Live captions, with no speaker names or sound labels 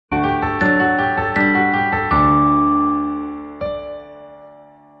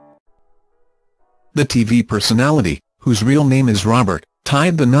The TV personality, whose real name is Robert,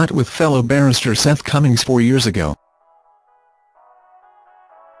 tied the knot with fellow barrister Seth Cummings 4 years ago.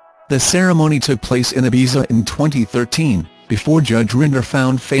 The ceremony took place in Ibiza in 2013, before Judge Rinder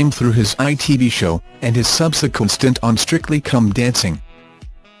found fame through his ITV show, and his subsequent stint on Strictly Come Dancing.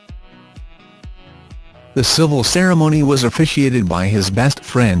 The civil ceremony was officiated by his best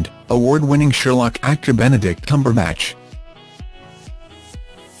friend, award-winning Sherlock actor Benedict Cumberbatch.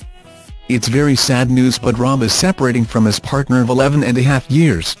 "It's very sad news, but Rob is separating from his partner of 11.5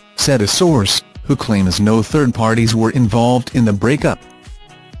 years, said a source, who claims no third parties were involved in the breakup.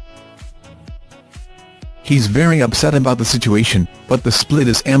 "He's very upset about the situation, but the split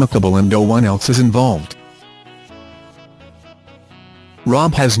is amicable and no one else is involved."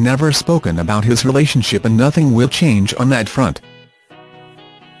 Rob has never spoken about his relationship and nothing will change on that front.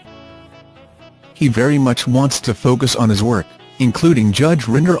 He very much wants to focus on his work, including Judge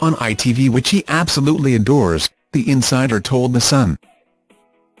Rinder on ITV, which he absolutely adores, the insider told The Sun.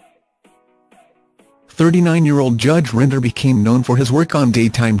 39-year-old Judge Rinder became known for his work on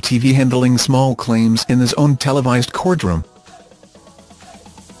daytime TV handling small claims in his own televised courtroom.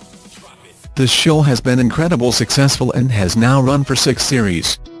 The show has been incredibly successful and has now run for 6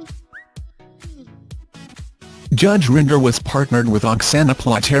 series. Judge Rinder was partnered with Oksana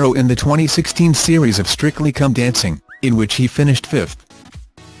Platero in the 2016 series of Strictly Come Dancing, in which he finished 5th.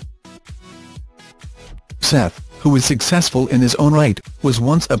 Seth, who is successful in his own right, was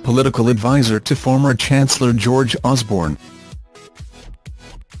once a political advisor to former Chancellor George Osborne.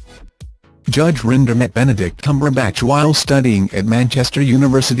 Judge Rinder met Benedict Cumberbatch while studying at Manchester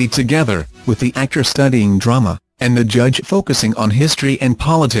University together, with the actor studying drama, and the judge focusing on history and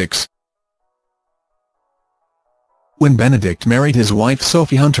politics. When Benedict married his wife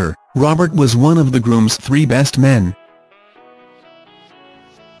Sophie Hunter, Robert was one of the groom's 3 best men,